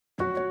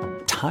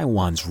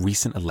Taiwan's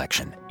recent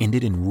election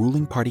ended in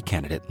ruling party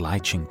candidate Lai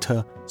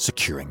Ching-te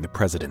securing the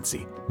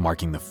presidency,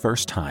 marking the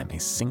first time a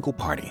single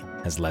party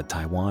has led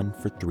Taiwan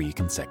for 3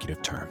 consecutive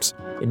terms.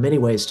 In many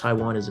ways,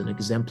 Taiwan is an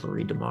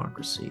exemplary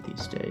democracy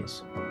these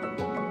days.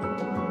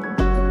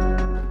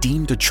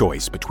 Deemed a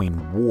choice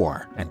between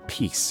war and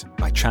peace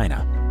by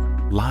China,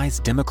 Lai's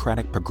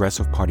Democratic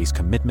Progressive Party's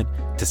commitment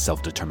to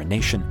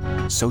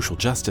self-determination, social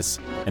justice,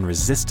 and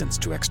resistance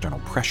to external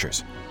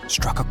pressures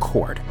struck a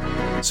chord,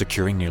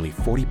 securing nearly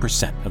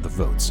 40% of the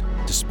votes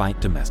despite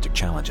domestic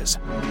challenges.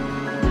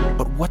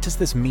 But what does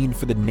this mean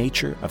for the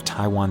nature of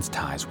Taiwan's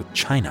ties with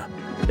China?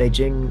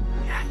 Beijing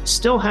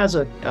still has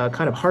a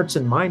kind of hearts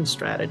and minds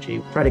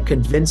strategy, try to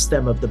convince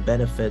them of the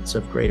benefits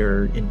of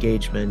greater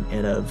engagement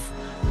and of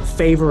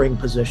favoring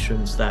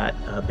positions that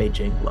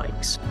Beijing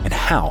likes. And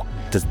how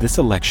does this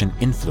election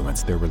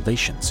influence their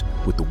relations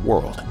with the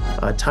world?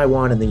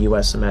 Taiwan in the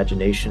U.S.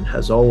 imagination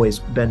has always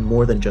been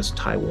more than just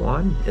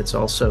Taiwan. It's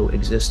also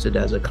existed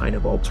as a kind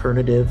of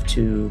alternative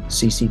to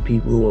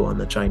CCP rule on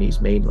the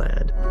Chinese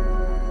mainland.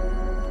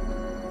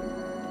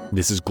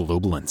 This is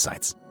Global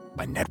Insights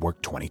by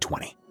Network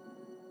 2020.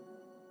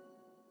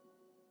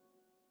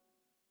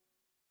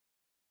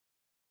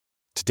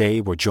 Today,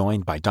 we're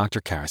joined by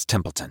Dr. Kharis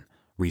Templeman,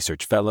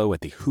 Research Fellow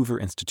at the Hoover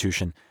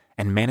Institution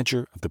and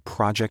Manager of the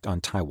Project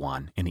on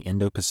Taiwan in the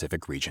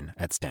Indo-Pacific region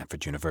at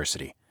Stanford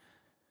University.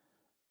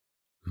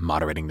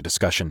 Moderating the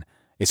discussion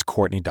is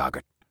Courtney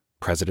Doggett,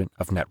 President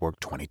of Network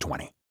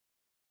 2020.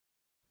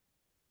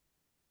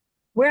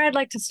 Where I'd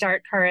like to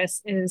start,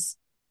 Kharis, is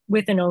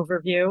with an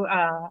overview.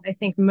 I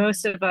think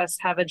most of us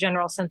have a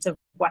general sense of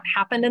what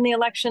happened in the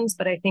elections,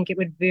 but I think it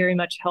would very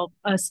much help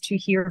us to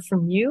hear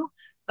from you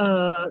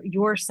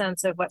your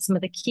sense of what some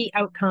of the key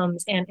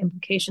outcomes and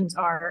implications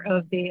are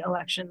of the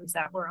elections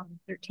that were on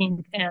the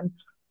 13th and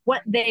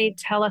what they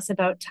tell us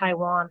about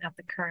Taiwan at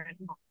the current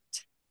moment.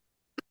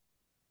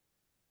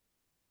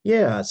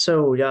 Yeah,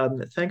 so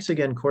thanks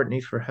again,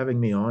 Courtney, for having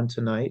me on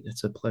tonight.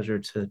 It's a pleasure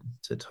to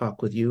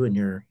talk with you and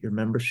your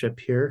membership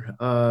here.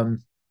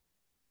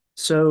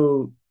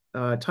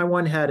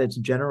 Taiwan had its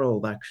general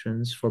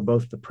elections for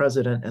both the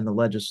president and the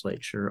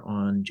legislature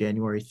on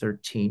January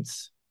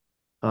 13th.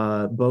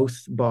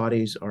 Both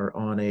bodies are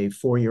on a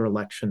 4-year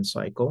election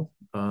cycle.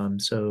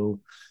 The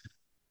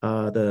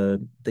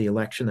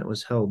election that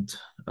was held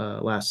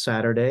last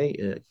Saturday,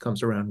 it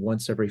comes around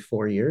once every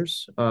 4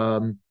 years.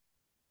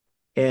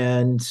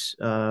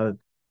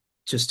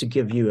 Just to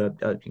give you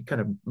a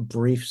kind of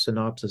brief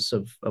synopsis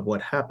of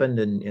what happened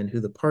and who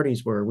the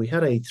parties were, we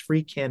had a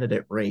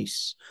 3-candidate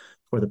race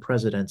for the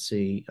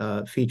presidency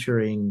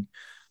featuring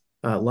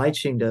Lai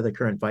Ching-te, the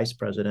current vice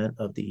president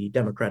of the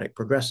Democratic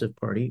Progressive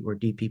Party, or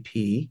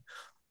DPP,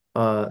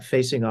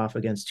 facing off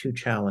against 2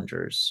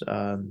 challengers,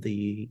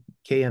 the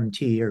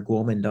KMT, or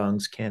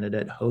Kuomintang's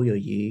candidate, Hou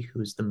Yu-yi,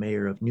 who's the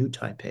mayor of New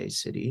Taipei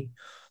City,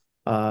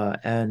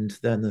 and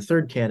then the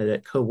 3rd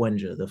candidate, Ko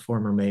Wen-je, the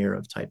former mayor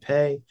of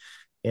Taipei,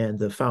 and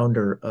the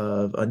founder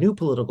of a new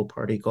political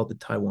party called the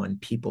Taiwan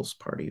People's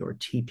Party, or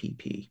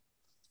TPP.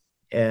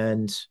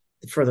 And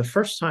for the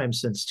first time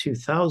since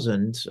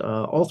 2000,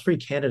 all 3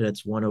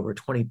 candidates won over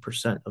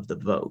 20% of the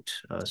vote.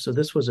 So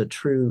this was a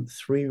true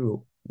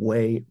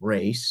 3-way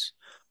race.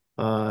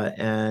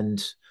 Right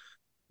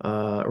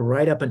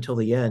up until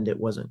the end, it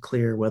wasn't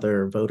clear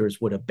whether voters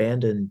would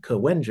abandon Ko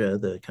Wen-je,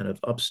 the kind of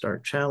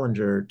upstart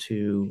challenger,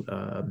 to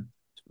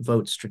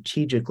vote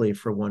strategically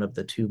for one of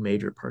the 2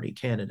 major party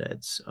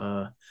candidates.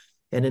 And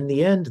in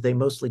the end, they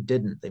mostly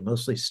didn't. They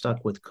mostly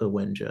stuck with Ko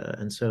Wen-je.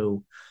 And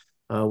so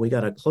we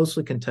got a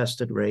closely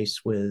contested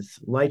race with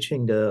Lai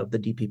Ching-te of the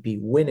DPP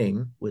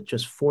winning with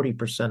just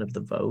 40% of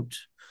the vote,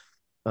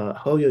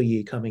 Hou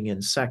Yu-yi coming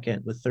in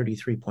second with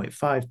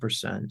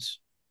 33.5%,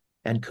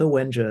 and Ko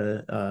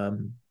Wen-je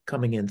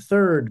coming in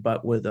third,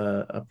 but with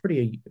a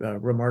pretty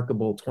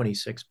remarkable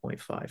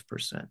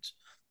 26.5%.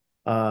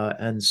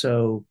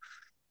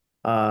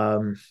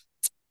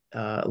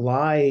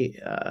 Lai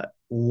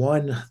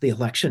won the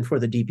election for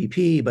the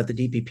DPP, but the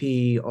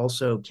DPP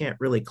also can't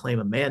really claim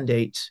a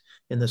mandate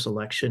in this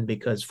election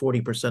because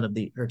 60%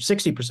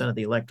 of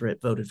the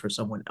electorate voted for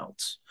someone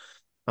else.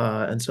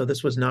 And so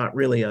this was not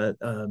really a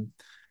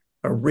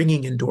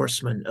ringing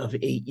endorsement of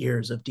 8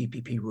 years of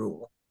DPP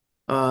rule.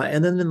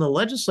 And then in the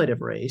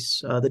legislative race,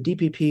 the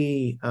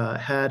DPP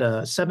had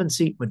a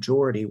 7-seat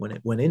majority when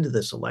it went into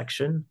this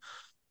election,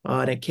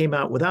 and it came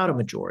out without a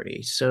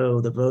majority.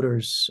 So the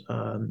voters,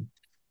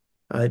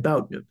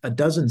 about a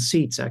dozen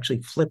seats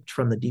actually flipped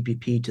from the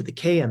DPP to the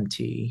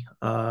KMT.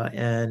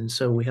 And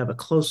so we have a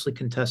closely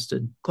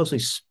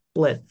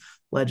split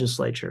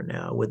legislature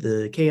now, with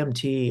the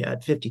KMT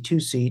at 52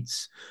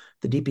 seats,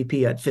 the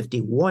DPP at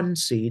 51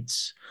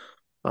 seats,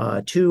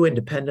 2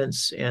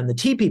 independents, and the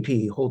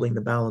TPP holding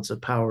the balance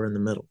of power in the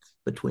middle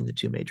between the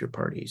 2 major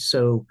parties.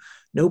 So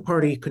no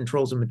party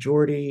controls a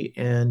majority,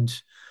 and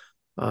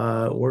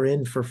we're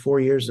in for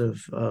 4 years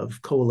of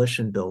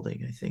coalition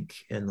building, I think,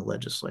 in the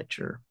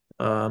legislature.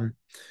 And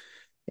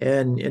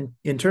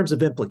in terms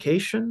of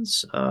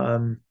implications,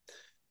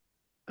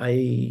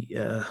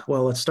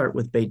 Well, let's start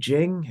with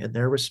Beijing and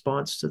their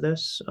response to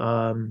this.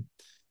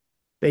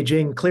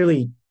 Beijing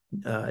clearly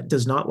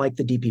does not like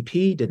the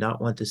DPP, did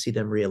not want to see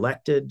them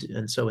reelected,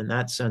 and so in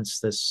that sense,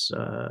 this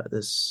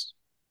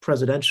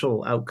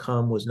presidential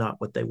outcome was not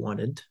what they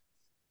wanted.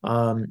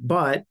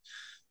 But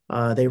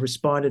they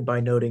responded by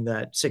noting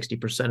that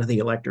 60% of the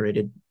electorate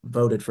had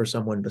voted for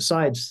someone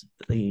besides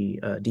the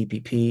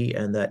DPP,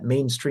 and that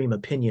mainstream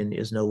opinion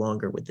is no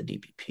longer with the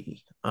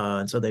DPP.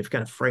 And so they've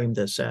kind of framed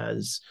this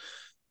as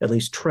at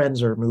least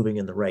trends are moving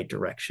in the right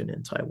direction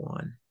in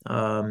Taiwan.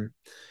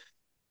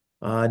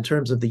 In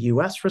terms of the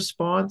U.S.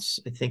 response,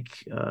 I think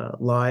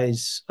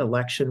Lai's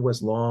election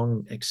was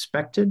long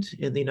expected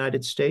in the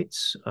United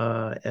States.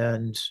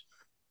 And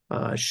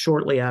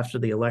shortly after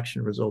the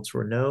election results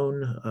were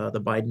known,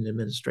 the Biden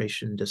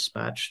administration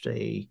dispatched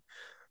a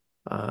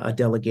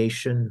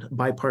delegation,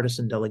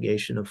 bipartisan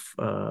delegation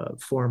of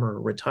former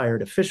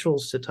retired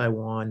officials to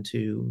Taiwan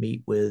to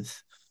meet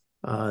with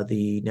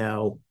the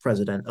now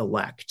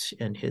president-elect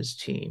and his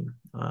team.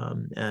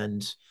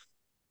 And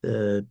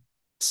the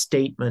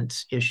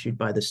statement issued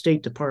by the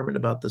State Department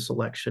about this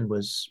election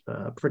was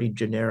pretty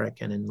generic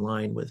and in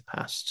line with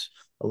past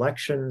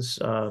elections.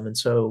 And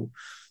so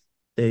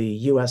the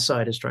U.S.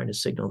 side is trying to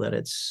signal that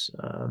it's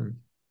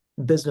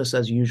business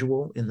as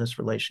usual in this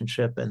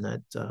relationship, and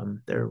that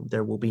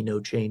there will be no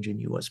change in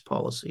U.S.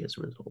 policy as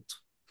a result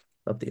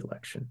of the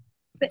election.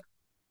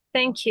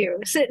 Thank you.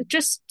 So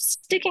just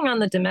sticking on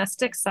the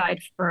domestic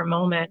side for a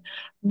moment,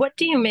 what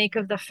do you make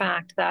of the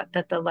fact that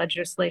the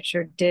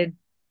legislature did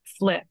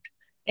flip?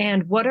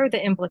 And what are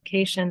the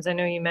implications? I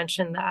know you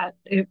mentioned that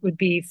it would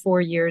be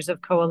 4 years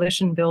of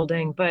coalition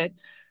building, but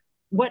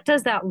what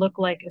does that look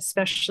like,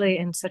 especially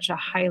in such a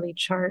highly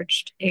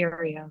charged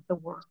area of the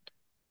world?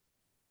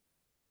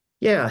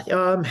 Yeah,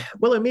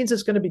 well, it means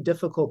it's going to be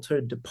difficult to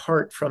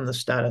depart from the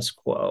status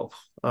quo.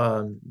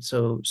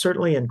 So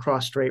certainly in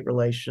cross-strait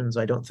relations,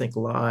 I don't think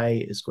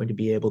Lai is going to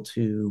be able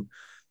to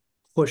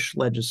push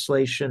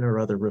legislation or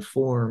other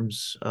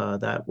reforms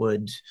that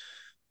would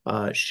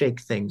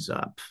shake things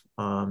up.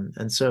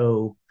 And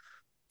so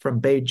from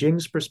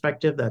Beijing's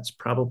perspective, that's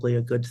probably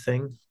a good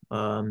thing.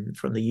 From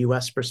the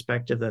U.S.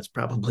 perspective, that's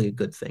probably a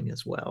good thing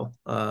as well.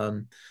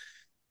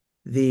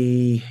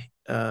 The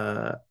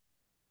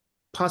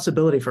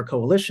possibility for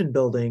coalition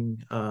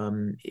building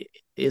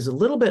is a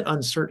little bit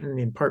uncertain,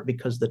 in part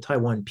because the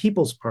Taiwan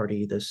People's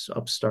Party, this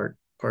upstart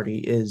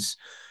party, has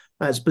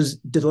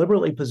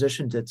deliberately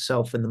positioned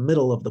itself in the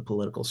middle of the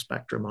political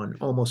spectrum on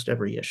almost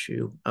every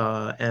issue.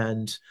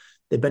 And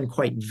they've been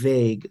quite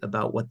vague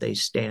about what they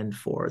stand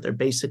for. They're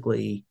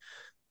basically,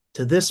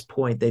 to this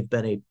point, they've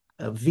been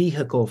a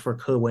vehicle for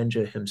Ko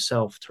Wen-je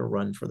himself to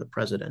run for the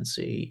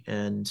presidency.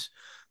 And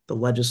the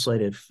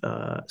legislative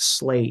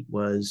slate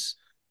was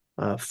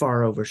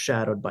far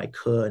overshadowed by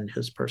Ko and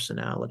his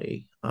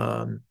personality.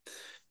 So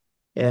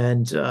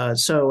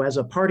as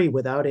a party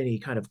without any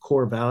kind of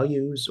core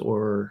values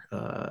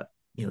or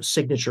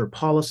signature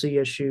policy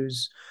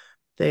issues,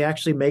 they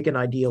actually make an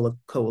ideal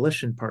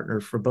coalition partner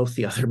for both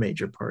the other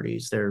major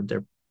parties. They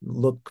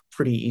look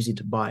pretty easy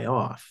to buy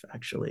off,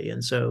 actually.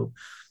 And so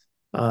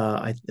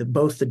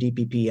both the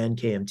DPP and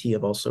KMT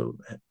have also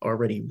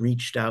already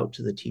reached out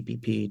to the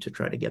TPP to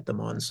try to get them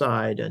on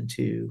side and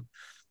to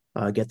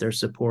get their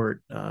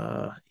support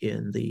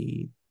in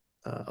the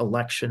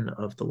election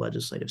of the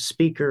legislative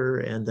speaker,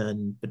 and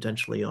then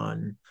potentially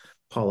on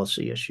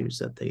policy issues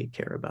that they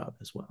care about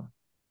as well.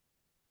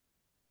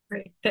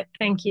 Great,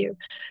 thank you.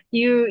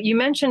 You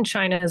mentioned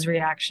China's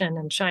reaction,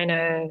 and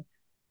China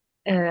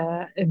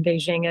in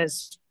Beijing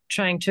is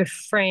trying to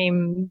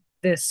frame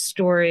this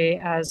story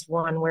as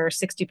one where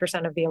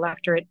 60% of the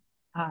electorate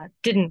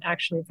didn't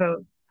actually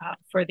vote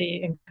for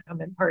the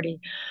incumbent party.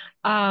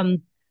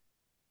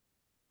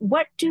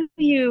 What do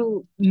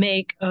you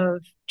make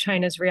of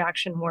China's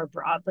reaction more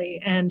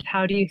broadly, and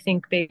how do you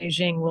think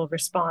Beijing will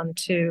respond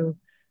to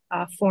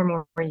 4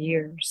 more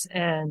years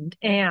and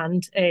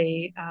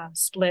a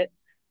split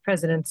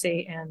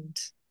presidency and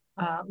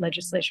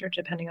legislature,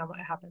 depending on what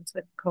happens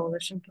with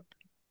coalition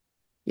building?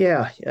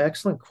 Yeah,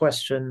 excellent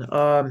question.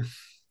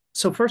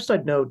 So first,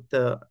 I'd note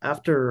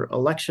after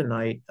election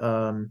night,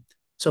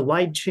 so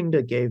Lai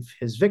Ching-te gave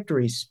his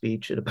victory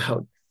speech at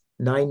about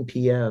 9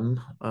 p.m.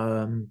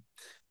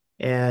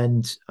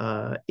 And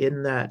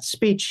in that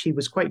speech, he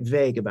was quite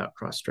vague about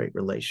cross-strait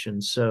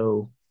relations.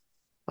 So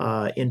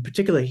in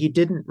particular, he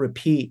didn't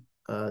repeat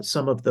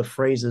some of the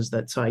phrases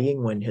that Tsai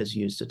Ing-wen has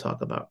used to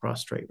talk about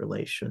cross-strait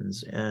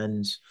relations.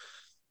 And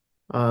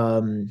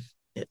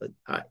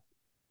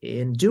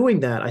in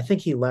doing that, I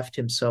think he left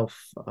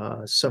himself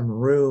some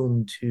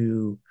room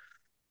to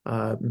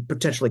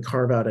potentially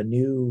carve out a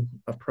new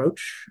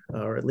approach,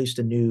 or at least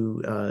a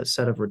new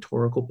set of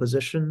rhetorical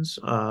positions.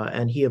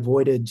 And he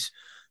avoided,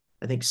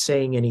 I think,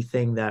 saying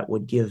anything that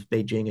would give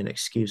Beijing an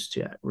excuse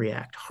to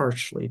react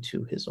harshly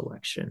to his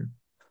election.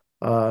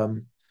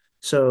 And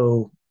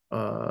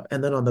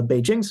then on the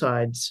Beijing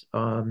side,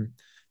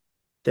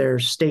 their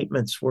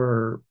statements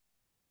were,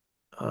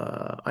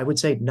 I would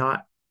say,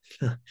 not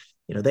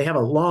they have a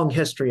long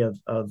history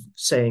of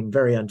saying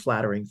very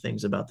unflattering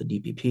things about the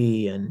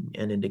DPP and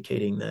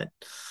indicating that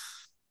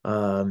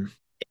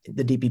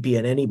the DPP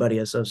and anybody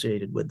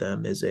associated with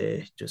them is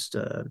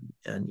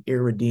an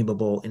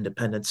irredeemable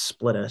independent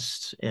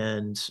splittist.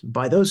 And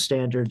by those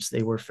standards,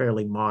 they were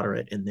fairly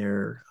moderate in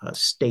their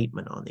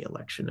statement on the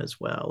election as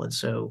well. And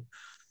so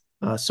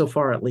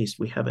far, at least,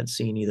 we haven't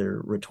seen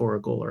either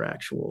rhetorical or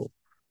actual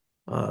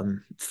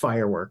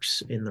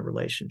fireworks in the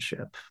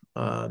relationship.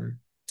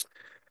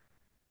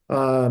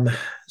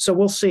 So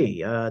we'll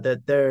see.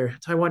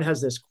 Taiwan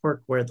has this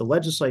quirk where the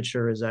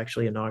legislature is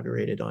actually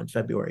inaugurated on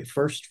February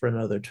 1st for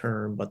another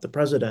term, but the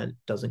president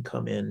doesn't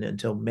come in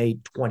until May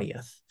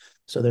 20th.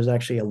 So there's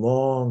actually a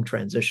long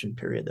transition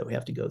period that we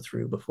have to go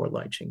through before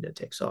Lai Ching-te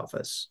takes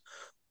office.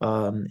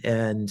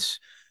 And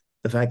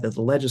the fact that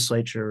the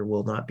legislature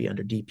will not be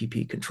under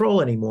DPP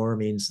control anymore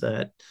means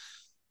that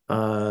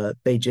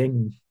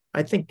Beijing,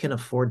 I think, can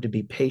afford to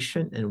be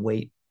patient and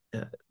wait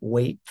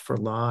for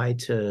Lai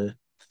to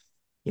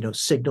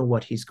signal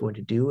what he's going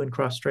to do in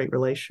cross-strait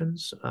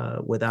relations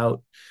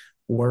without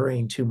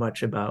worrying too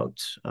much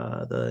about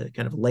the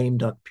kind of lame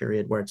duck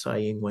period where Tsai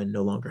Ing-wen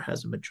no longer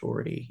has a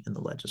majority in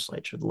the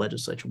legislature. The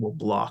legislature will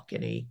block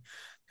any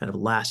kind of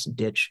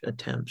last-ditch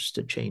attempts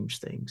to change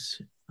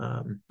things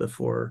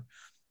before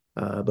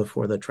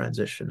the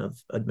transition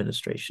of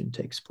administration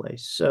takes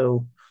place.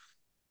 So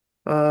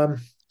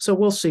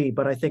we'll see,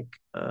 but I think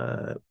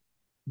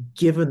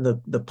given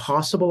the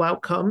possible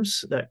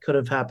outcomes that could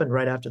have happened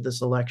right after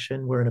this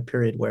election, we're in a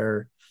period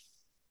where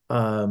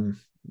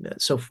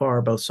so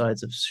far both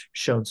sides have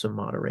shown some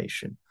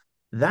moderation.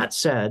 That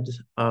said,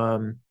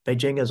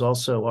 Beijing has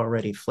also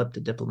already flipped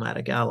a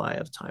diplomatic ally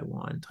of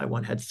Taiwan.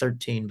 Taiwan had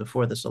 13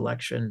 before this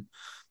election.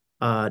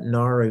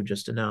 Nauru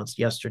just announced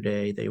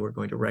yesterday they were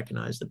going to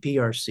recognize the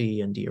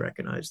PRC and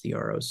de-recognize the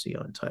ROC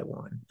on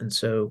Taiwan. And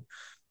so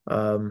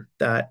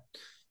that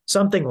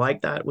something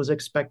like that was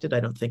expected. I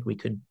don't think we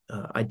could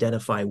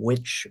identify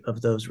which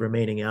of those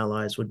remaining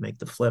allies would make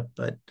the flip,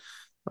 but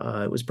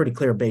it was pretty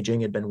clear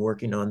Beijing had been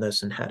working on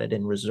this and had it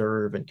in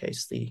reserve in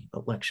case the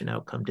election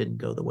outcome didn't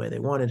go the way they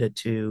wanted it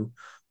to,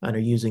 and are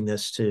using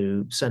this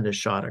to send a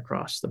shot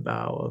across the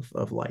bow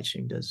of Lai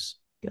Ching-te's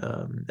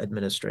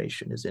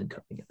administration, his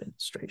incoming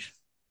administration.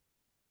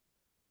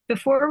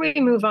 Before we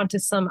move on to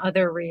some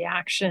other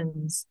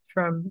reactions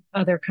from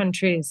other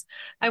countries,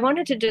 I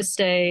wanted to just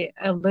stay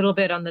a little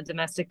bit on the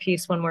domestic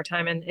piece one more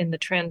time in the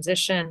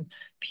transition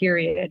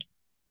period.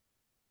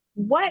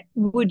 What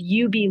would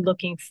you be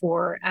looking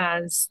for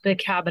as the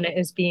cabinet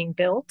is being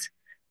built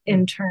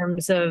in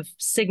terms of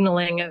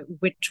signaling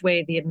which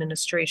way the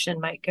administration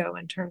might go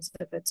in terms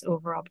of its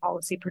overall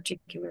policy,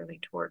 particularly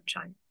toward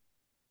China?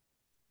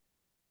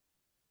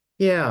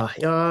 Yeah.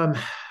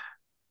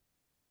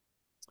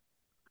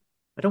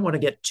 I don't want to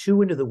get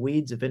too into the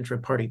weeds of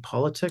intra-party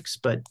politics,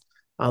 but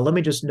let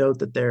me just note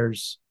that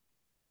there's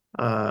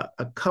a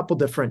couple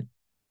different,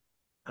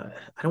 I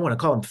don't want to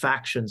call them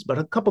factions, but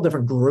a couple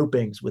different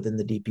groupings within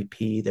the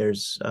DPP.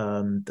 There's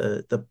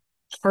the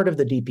part of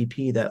the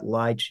DPP that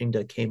Lai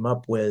Ching-te came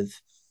up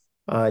with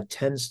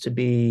tends to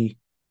be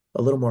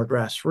a little more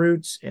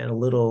grassroots and a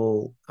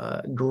little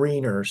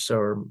greener,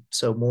 so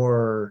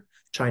more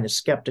China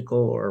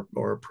skeptical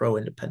or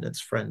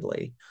pro-independence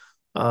friendly.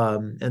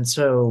 And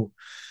so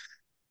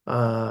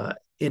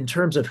in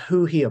terms of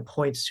who he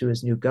appoints to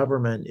his new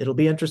government, it'll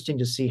be interesting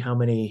to see how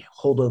many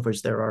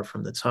holdovers there are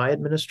from the Tsai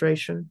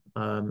administration.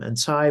 And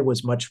Tsai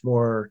was much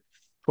more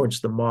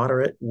towards the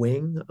moderate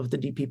wing of the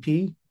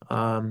DPP.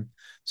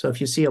 So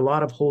if you see a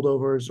lot of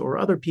holdovers or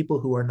other people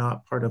who are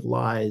not part of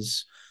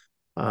Lai's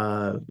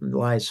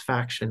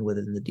faction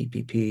within the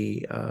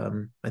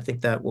DPP, I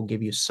think that will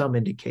give you some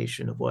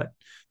indication of what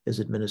his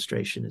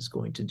administration is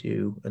going to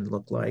do and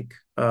look like.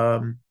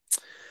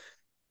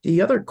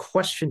 The other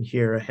question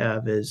here I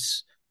have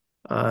is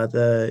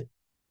the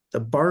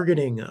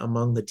bargaining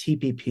among the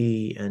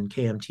TPP and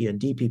KMT and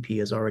DPP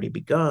has already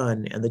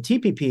begun, and the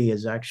TPP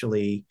is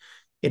actually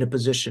in a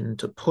position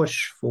to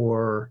push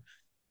for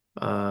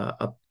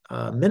a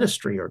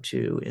ministry or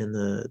two in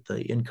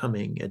the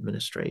incoming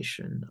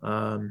administration.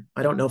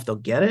 I don't know if they'll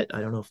get it.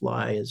 I don't know if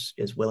Lai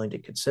is willing to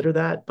consider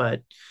that,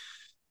 but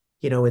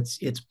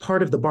it's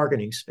part of the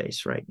bargaining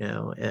space right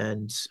now,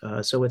 and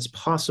so it's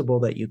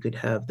possible that you could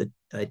have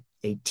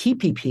a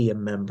TPP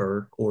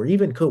member or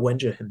even Ko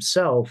Wen-je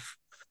himself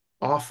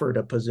offered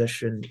a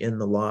position in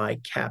the Lai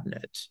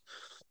cabinet,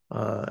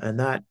 and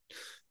that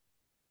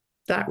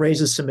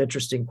raises some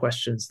interesting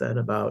questions then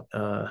about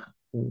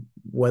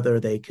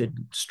whether they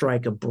could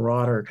strike a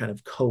broader kind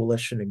of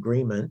coalition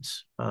agreement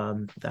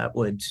that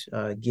would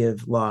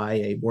give Lai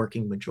a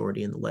working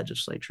majority in the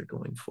legislature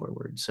going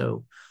forward.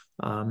 So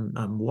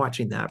I'm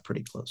watching that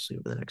pretty closely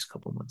over the next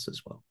couple of months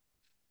as well.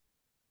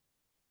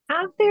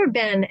 Have there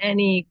been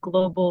any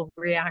global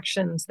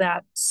reactions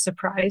that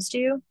surprised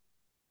you?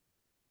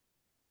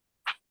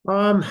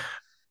 Well,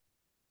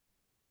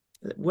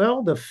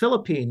 the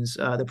Philippines,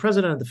 the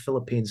president of the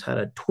Philippines had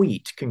a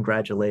tweet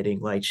congratulating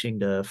Lai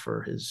Ching-te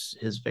for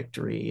his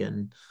victory,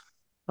 and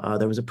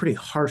There was a pretty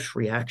harsh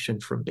reaction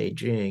from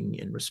Beijing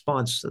in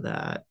response to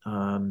that.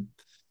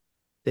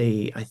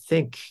 They, I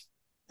think,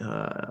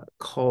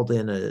 called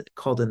in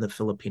the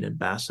Philippine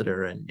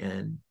ambassador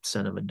and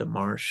sent him a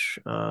demarche.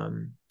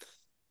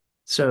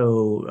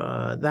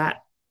 That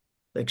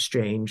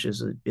exchange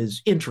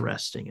is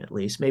interesting, at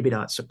least maybe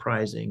not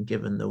surprising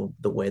given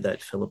the way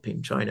that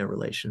Philippine-China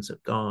relations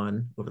have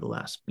gone over the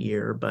last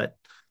year, but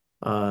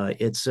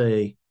it's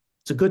a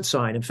good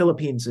sign. And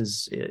Philippines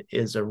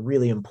is a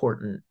really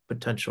important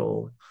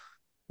potential.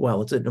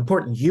 Well, it's an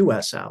important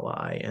U.S.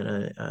 ally and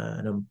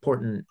an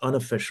important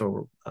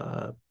unofficial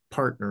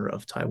partner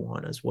of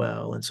Taiwan as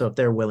well. And so, if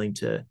they're willing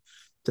to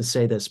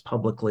say this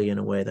publicly in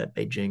a way that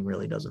Beijing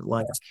really doesn't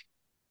like,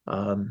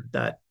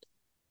 that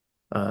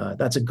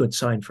that's a good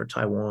sign for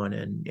Taiwan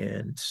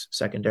and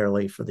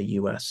secondarily for the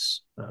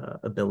U.S.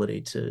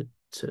 Ability to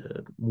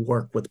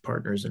work with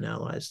partners and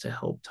allies to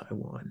help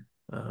Taiwan.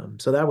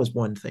 So that was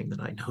one thing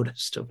that I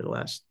noticed over the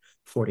last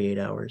 48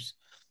 hours.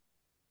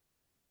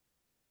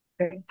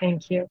 Great,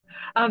 thank you.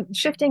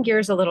 Shifting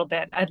gears a little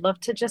bit, I'd love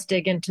to just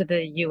dig into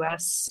the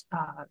U.S.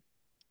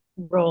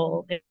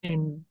 Role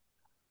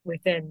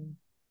within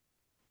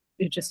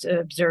just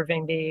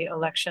observing the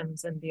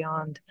elections and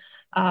beyond.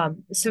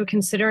 So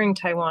considering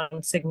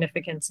Taiwan's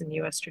significance in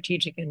U.S.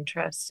 strategic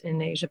interests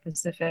in Asia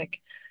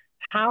Pacific,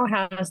 how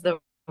has the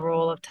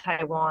role of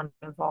Taiwan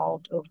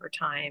evolved over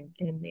time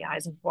in the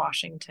eyes of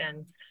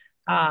Washington?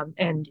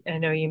 And I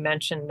know you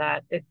mentioned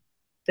that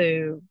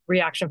the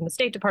reaction from the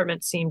State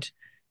Department seemed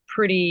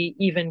pretty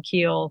even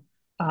keel.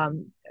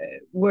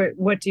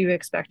 What do you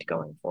expect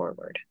going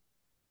forward?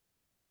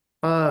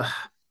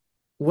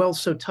 Well,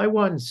 so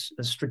Taiwan's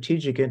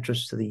strategic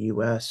interest to the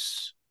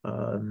U.S.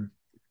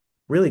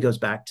 Really goes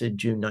back to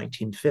June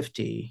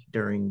 1950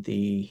 during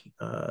the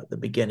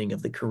beginning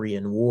of the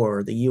Korean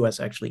War. The U.S.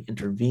 actually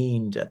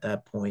intervened at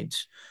that point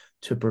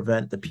to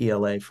prevent the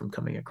PLA from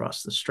coming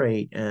across the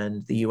strait,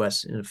 and the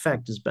U.S. in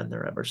effect has been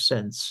there ever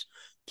since,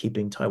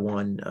 keeping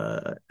Taiwan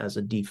as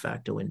a de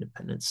facto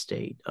independent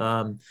state.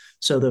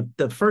 So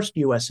the first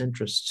U.S.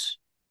 interest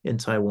in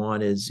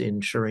Taiwan is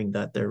ensuring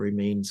that there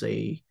remains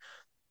a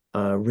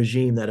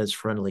regime that is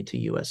friendly to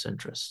U.S.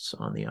 interests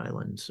on the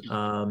island.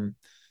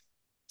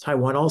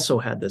 Taiwan also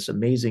had this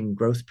amazing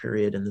growth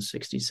period in the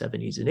 60s,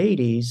 70s, and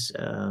 80s.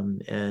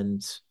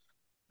 And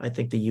I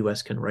think the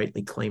U.S. can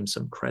rightly claim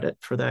some credit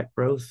for that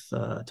growth.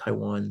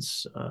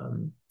 Taiwan's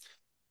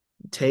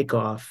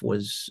takeoff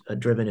was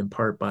driven in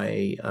part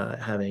by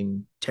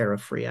having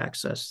tariff-free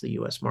access to the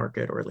U.S.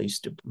 market, or at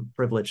least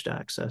privileged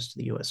access to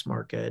the U.S.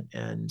 market.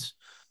 And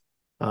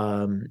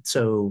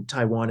so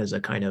Taiwan is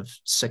a kind of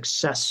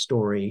success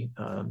story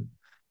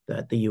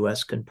that the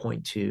U.S. can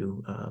point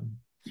to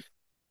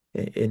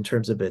in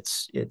terms of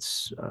its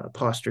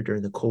posture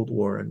during the Cold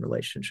War and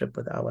relationship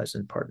with allies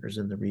and partners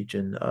in the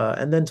region.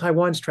 And then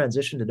Taiwan's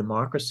transition to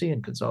democracy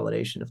and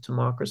consolidation of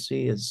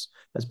democracy has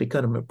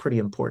become a pretty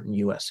important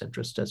U.S.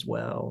 interest as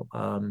well.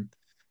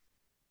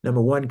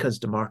 Number one, because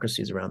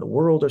democracies around the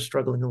world are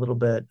struggling a little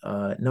bit.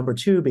 Number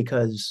two,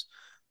 because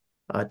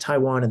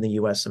Taiwan in the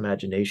U.S.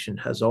 imagination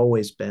has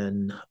always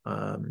been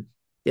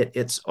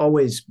it's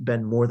always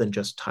been more than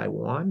just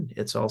Taiwan.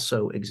 It's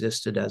also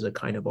existed as a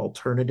kind of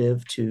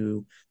alternative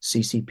to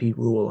CCP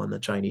rule on the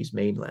Chinese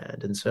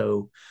mainland. And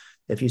so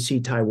if you see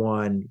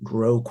Taiwan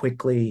grow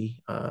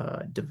quickly,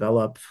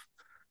 develop,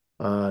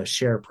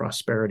 share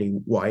prosperity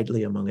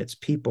widely among its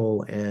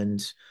people,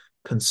 and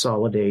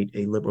consolidate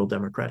a liberal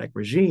democratic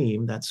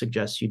regime, that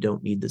suggests you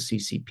don't need the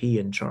CCP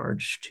in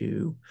charge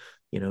to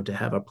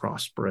have a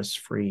prosperous,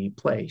 free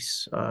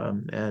place.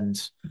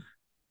 And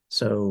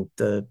so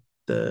the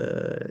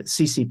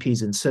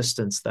CCP's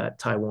insistence that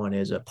Taiwan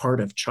is a part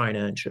of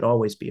China and should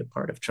always be a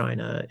part of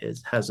China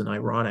has an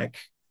ironic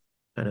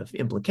kind of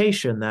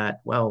implication that,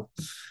 well,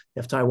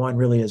 if Taiwan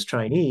really is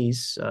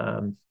Chinese,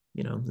 the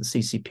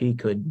CCP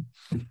could,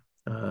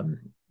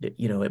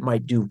 it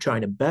might do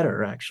China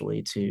better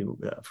actually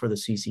for the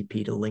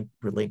CCP to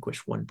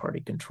relinquish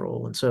one-party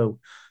control. And so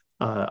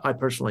I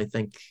personally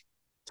think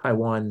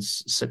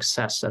Taiwan's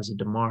success as a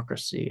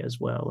democracy as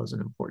well as an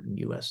important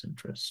U.S.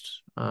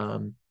 interest.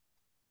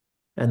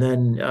 And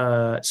then,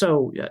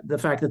 so the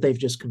fact that they've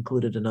just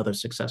concluded another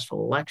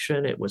successful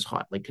election, it was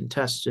hotly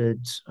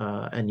contested,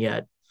 and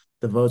yet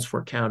the votes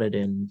were counted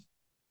in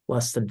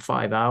less than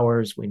 5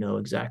 hours. We know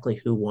exactly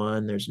who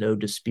won. There's no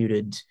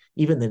disputed,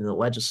 even in the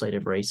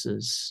legislative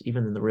races,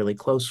 even in the really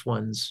close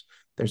ones,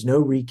 there's no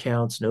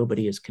recounts.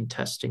 Nobody is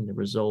contesting the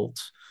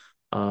result,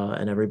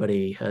 and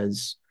everybody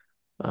has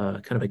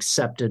kind of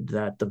accepted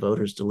that the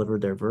voters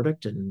delivered their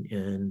verdict,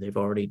 and they've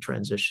already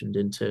transitioned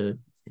into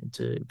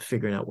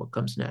figuring out what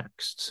comes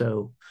next.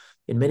 So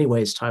in many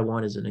ways,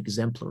 Taiwan is an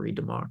exemplary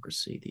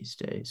democracy these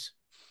days.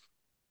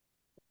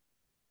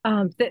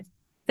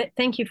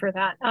 Thank you for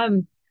that.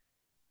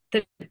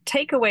 The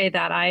takeaway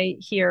that I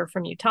hear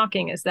from you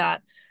talking is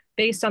that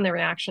based on the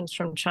reactions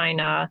from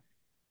China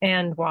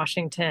and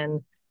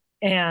Washington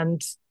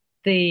and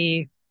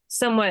the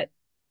somewhat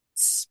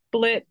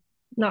split,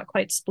 not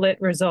quite split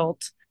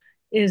result,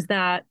 is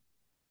that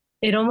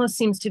it almost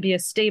seems to be a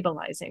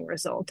stabilizing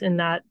result in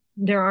that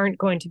there aren't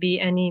going to be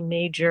any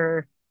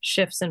major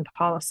shifts in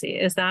policy.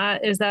 Is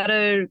that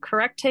a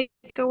correct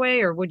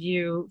takeaway, or would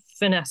you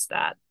finesse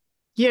that?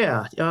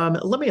 Yeah,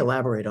 let me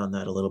elaborate on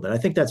that a little bit. I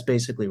think that's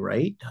basically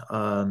right.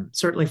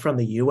 Certainly from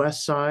the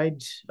US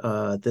side,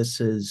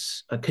 this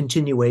is a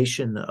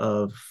continuation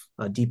of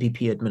a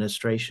DPP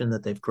administration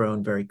that they've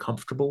grown very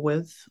comfortable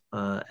with.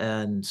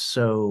 And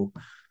so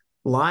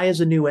Lai is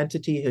a new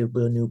entity, a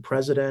new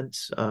president,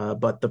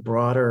 but the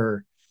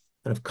broader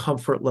kind of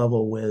comfort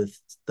level with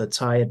the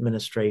Tsai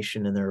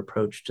administration and their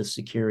approach to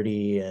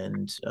security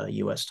and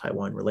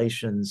U.S.-Taiwan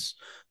relations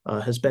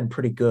has been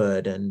pretty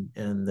good. And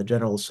the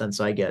general sense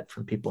I get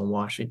from people in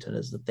Washington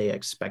is that they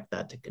expect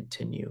that to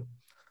continue.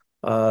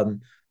 Um,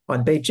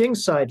 on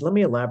Beijing's side, let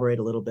me elaborate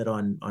a little bit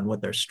on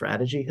what their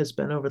strategy has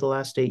been over the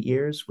last 8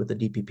 years with the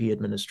DPP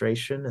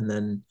administration, and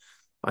then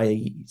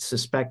I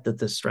suspect that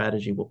this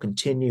strategy will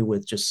continue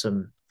with just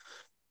some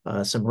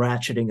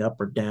ratcheting up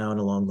or down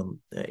along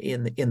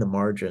in the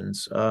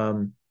margins.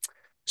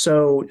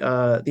 So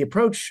the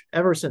approach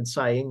ever since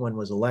Tsai Ing-wen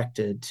was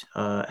elected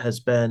has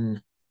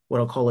been what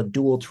I'll call a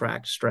dual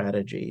track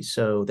strategy.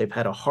 So they've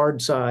had a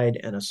hard side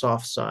and a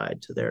soft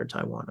side to their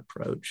Taiwan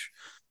approach.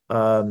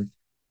 Um,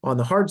 on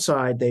the hard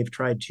side, they've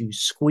tried to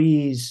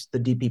squeeze the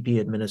DPP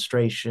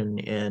administration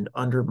and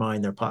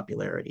undermine their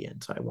popularity in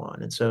Taiwan.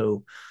 And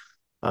so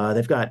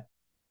they've got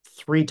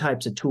three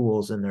types of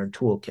tools in their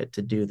toolkit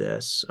to do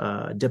this: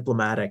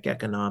 diplomatic,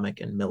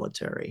 economic, and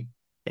military.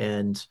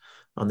 And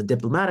on the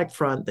diplomatic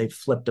front, they've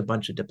flipped a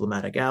bunch of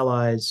diplomatic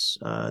allies.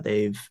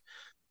 They've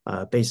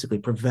basically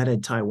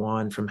prevented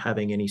Taiwan from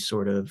having any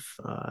sort of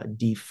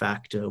de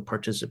facto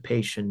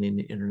participation in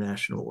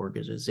international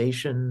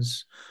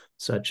organizations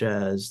such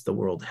as the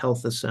World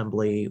Health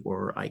Assembly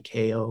or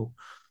ICAO.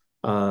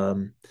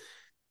 Um,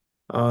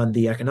 on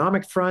the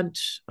economic front,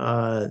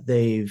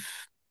 they've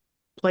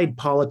played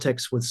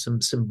politics with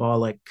some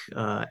symbolic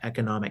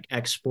economic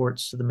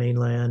exports to the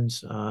mainland.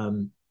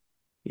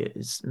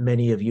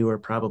 Many of you are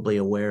probably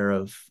aware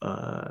of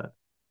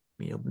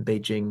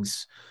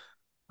Beijing's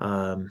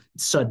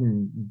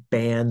sudden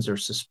bans or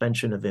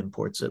suspension of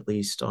imports, at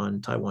least on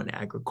Taiwan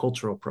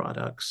agricultural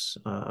products.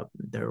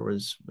 There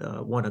was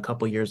one a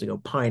couple years ago,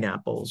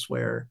 pineapples,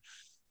 where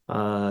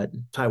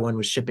Taiwan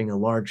was shipping a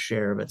large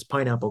share of its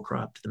pineapple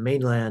crop to the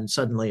mainland.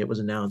 Suddenly it was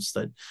announced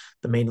that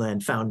the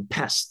mainland found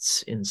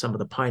pests in some of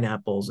the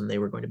pineapples and they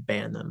were going to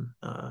ban them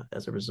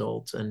as a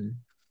result. And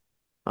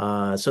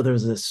so there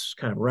was this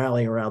kind of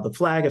rally around the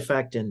flag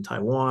effect in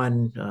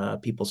Taiwan.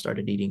 People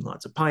started eating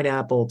lots of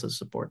pineapple to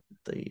support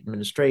the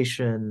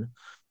administration.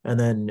 And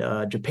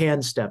then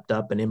Japan stepped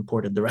up and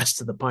imported the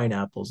rest of the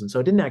pineapples. And so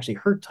it didn't actually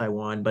hurt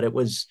Taiwan, but it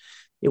was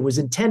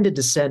intended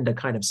to send a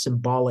kind of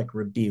symbolic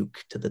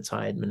rebuke to the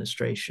Tsai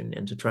administration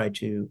and to try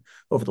to,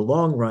 over the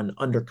long run,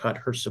 undercut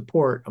her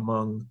support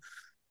among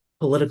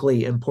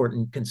politically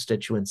important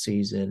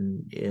constituencies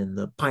in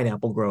the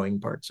pineapple growing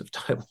parts of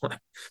Taiwan.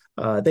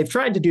 They've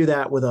tried to do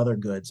that with other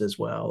goods as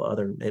well,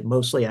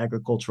 mostly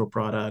agricultural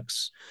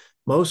products,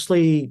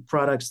 mostly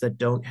products that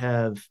don't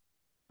have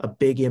a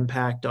big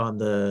impact on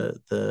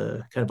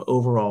the kind of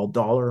overall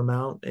dollar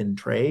amount in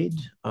trade,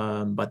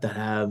 but that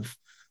have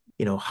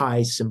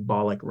high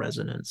symbolic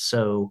resonance.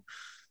 So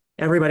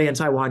everybody in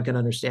Taiwan can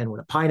understand what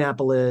a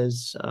pineapple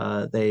is.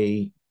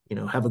 They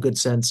have a good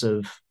sense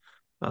of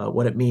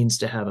what it means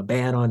to have a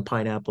ban on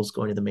pineapples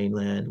going to the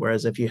mainland.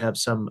 Whereas if you have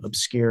some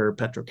obscure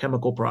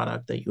petrochemical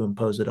product that you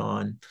impose it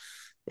on,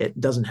 it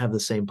doesn't have the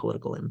same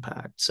political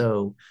impact.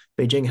 So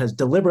Beijing has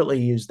deliberately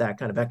used that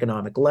kind of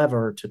economic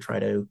lever to try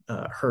to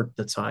hurt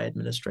the Tsai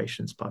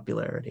administration's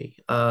popularity.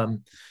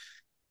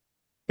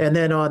 And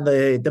then on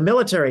the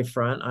military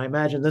front, I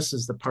imagine this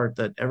is the part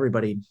that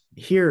everybody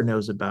here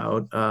knows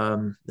about,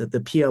 that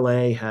the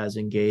PLA has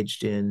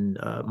engaged in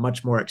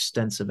much more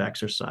extensive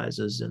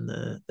exercises in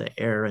the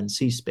air and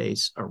sea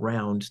space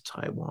around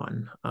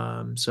Taiwan.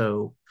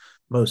 So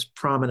most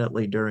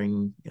prominently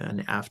during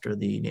and after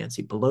the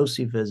Nancy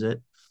Pelosi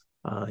visit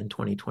in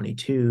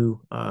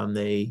 2022,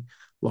 they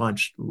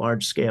launched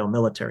large-scale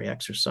military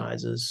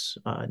exercises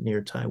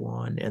near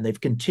Taiwan, and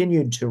they've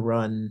continued to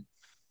run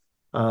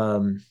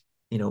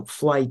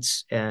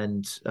flights,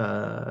 and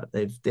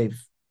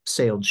they've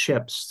sailed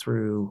ships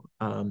through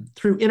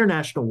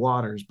international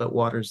waters, but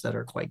waters that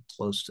are quite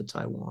close to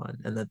Taiwan,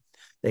 and that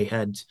they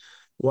had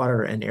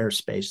water and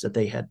airspace that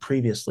they had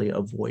previously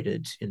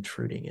avoided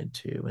intruding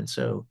into. And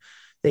so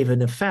they've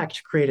in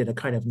effect created a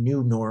kind of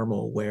new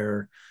normal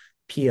where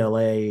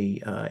PLA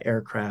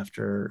aircraft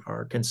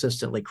are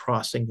consistently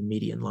crossing the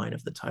median line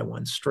of the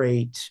Taiwan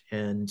Strait,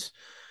 and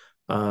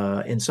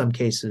in some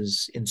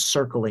cases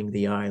encircling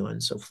the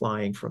island, so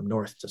flying from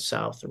north to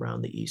south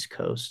around the East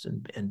Coast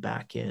and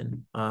back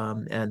in.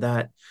 And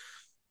that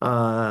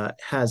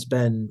has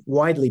been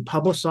widely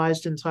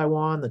publicized in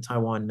Taiwan. The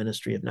Taiwan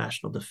Ministry of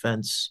National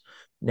Defense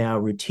now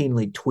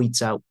routinely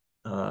tweets out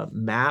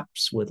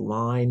maps with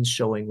lines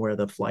showing where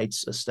the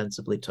flights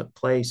ostensibly took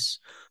place.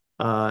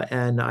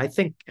 And I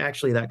think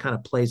actually that kind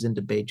of plays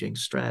into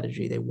Beijing's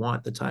strategy. They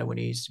want the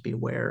Taiwanese to be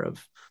aware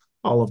of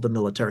all of the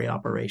military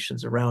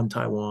operations around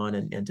Taiwan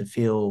and to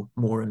feel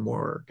more and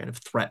more kind of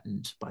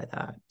threatened by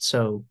that.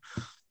 So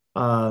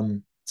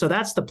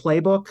that's the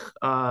playbook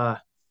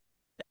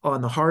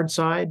on the hard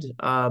side.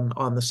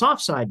 On the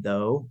soft side,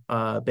 though,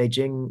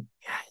 Beijing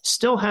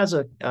still has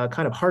a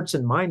kind of hearts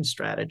and minds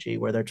strategy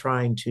where they're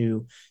trying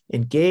to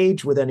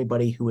engage with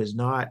anybody who is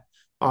not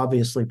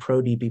obviously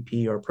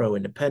pro-DPP or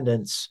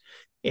pro-independence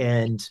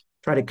and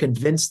try to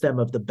convince them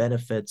of the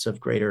benefits of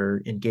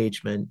greater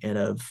engagement and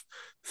of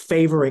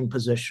favoring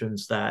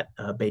positions that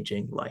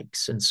Beijing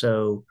likes. And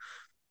so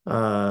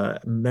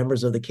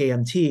members of the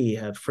KMT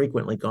have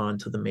frequently gone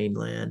to the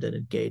mainland and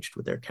engaged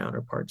with their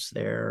counterparts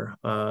there.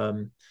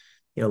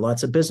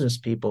 Lots of business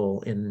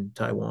people in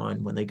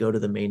Taiwan, when they go to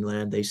the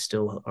mainland, they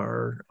still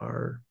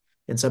are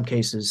in some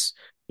cases,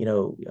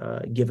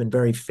 given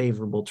very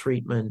favorable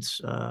treatment,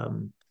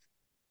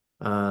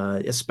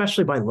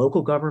 especially by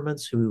local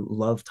governments who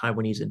love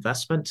Taiwanese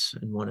investment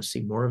and want to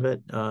see more of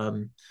it.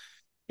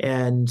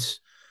 And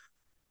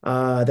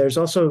there's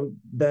also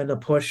been a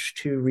push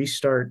to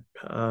restart,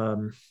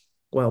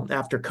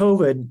 after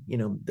COVID,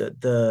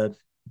 the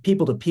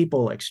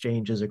people-to-people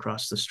exchanges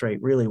across the strait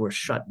really were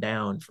shut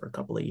down for a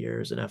couple of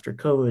years. And after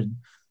COVID,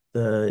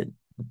 the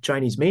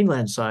Chinese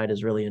mainland side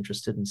is really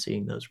interested in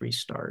seeing those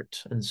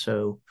restart. And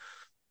so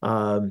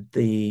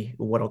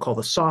what I'll call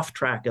the soft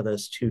track of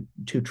this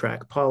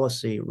two-track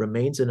policy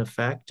remains in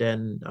effect,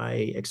 and I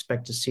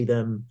expect to see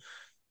them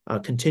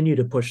continue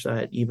to push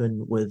that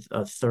even with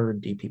a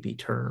third DPP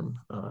term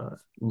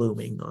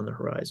looming on the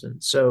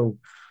horizon. So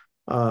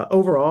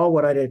overall,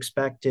 what I'd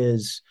expect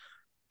is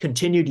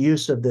continued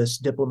use of this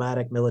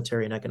diplomatic,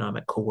 military, and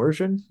economic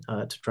coercion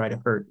to try to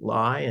hurt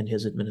Lai and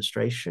his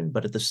administration,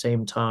 but at the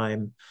same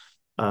time,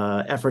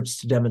 efforts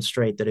to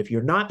demonstrate that if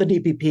you're not the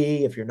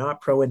DPP, if you're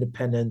not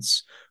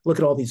pro-independence, look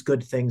at all these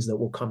good things that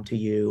will come to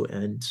you,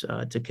 and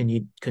to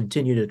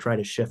continue to try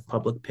to shift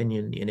public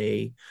opinion in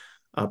a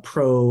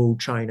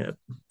pro-China,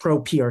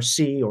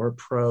 pro-PRC, or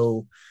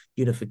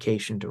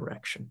pro-unification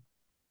direction.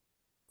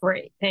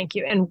 Great, thank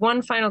you. And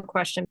one final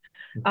question.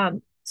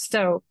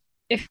 So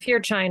if you're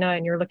China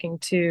and you're looking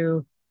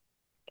to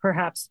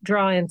perhaps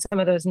draw in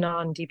some of those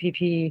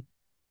non-DPP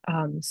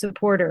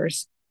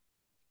supporters,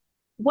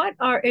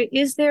 are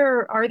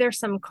there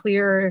some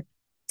clear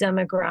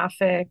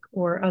demographic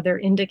or other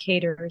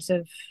indicators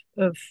of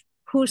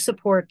who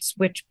supports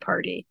which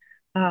party?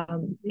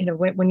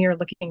 When you're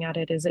looking at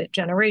it, is it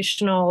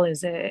generational?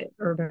 Is it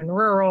urban,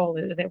 rural?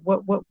 Are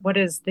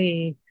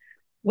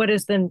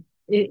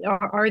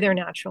there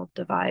natural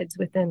divides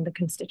within the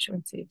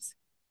constituencies?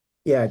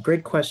 Yeah,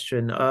 great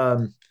question.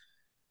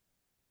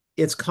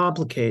 It's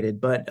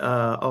complicated, but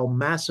I'll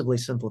massively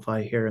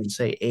simplify here and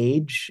say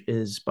age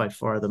is by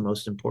far the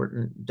most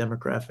important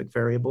demographic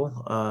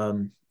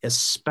variable,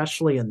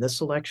 especially in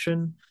this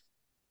election.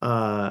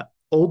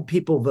 Old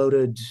people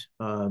voted,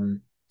 I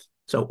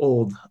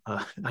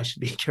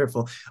should be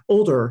careful.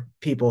 Older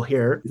people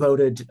here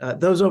voted,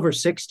 those over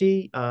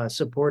 60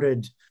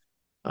 supported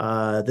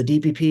the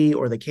DPP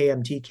or the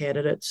KMT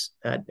candidates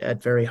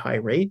at very high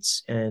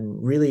rates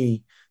and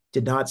really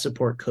did not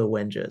support Ke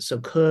Wenje. So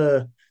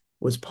Ke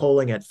was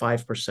polling at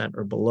 5%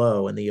 or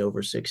below in the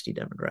over 60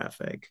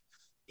 demographic.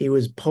 He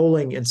was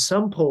polling in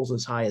some polls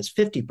as high as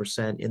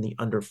 50% in the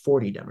under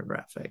 40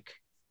 demographic.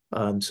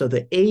 So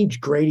the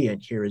age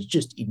gradient here is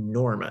just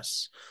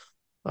enormous.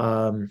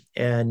 And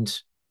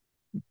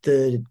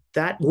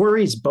that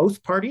worries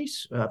both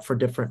parties for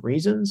different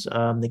reasons.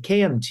 The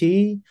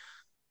KMT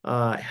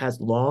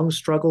has long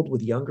struggled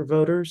with younger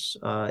voters.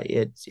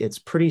 It's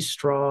pretty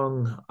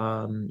strong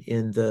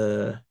in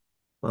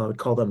I would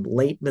call them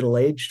late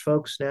middle-aged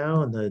folks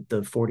now in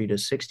the 40 to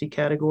 60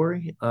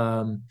 category.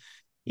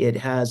 It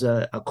has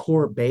a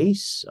core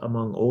base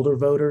among older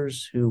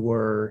voters who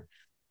were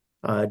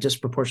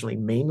disproportionately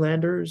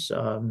mainlanders.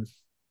 The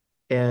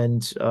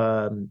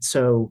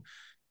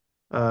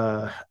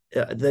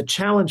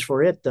challenge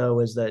for it, though,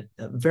 is that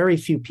very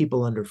few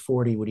people under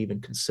 40 would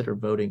even consider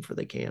voting for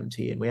the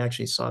KMT. And we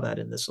actually saw that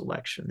in this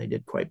election. They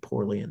did quite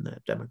poorly in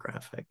that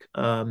demographic.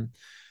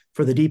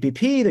 For the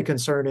DPP, the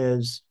concern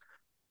is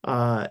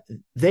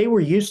they were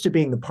used to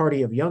being the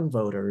party of young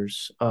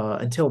voters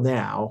until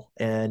now.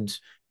 And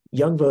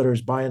young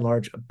voters, by and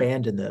large,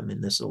 abandoned them in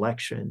this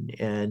election.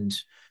 And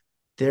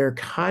they're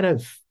kind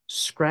of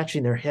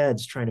scratching their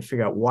heads trying to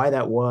figure out why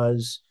that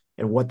was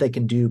and what they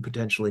can do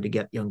potentially to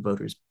get young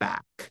voters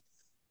back.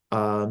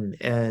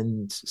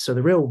 And so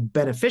the real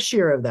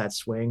beneficiary of that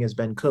swing has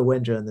been Ke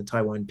Wenje and the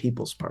Taiwan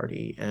People's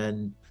Party.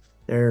 And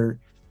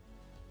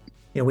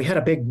we had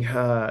a big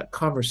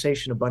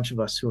conversation, a bunch of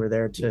us who were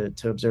there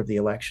to observe the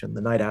election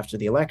the night after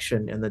the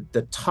election. And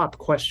the top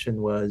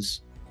question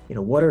was,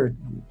 what are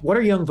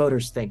young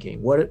voters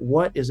thinking?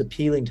 What is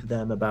appealing to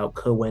them about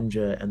Ke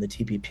Wenje and the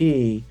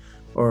TPP?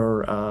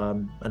 Or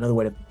another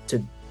way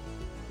to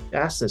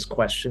ask this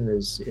question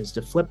is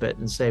to flip it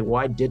and say,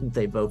 why didn't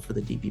they vote for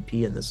the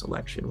DPP in this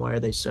election? Why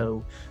are they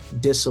so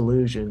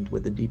disillusioned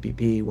with the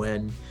DPP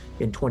when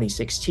in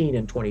 2016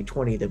 and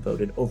 2020 they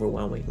voted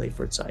overwhelmingly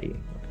for Tsai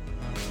Ing-wen?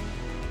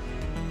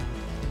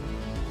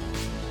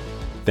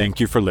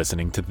 Thank you for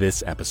listening to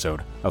this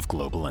episode of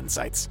Global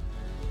Insights.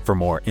 For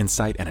more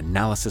insight and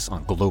analysis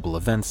on global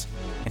events,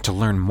 and to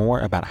learn more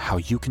about how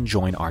you can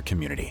join our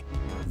community,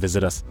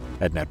 visit us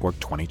at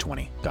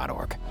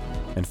network2020.org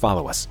and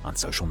follow us on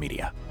social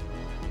media.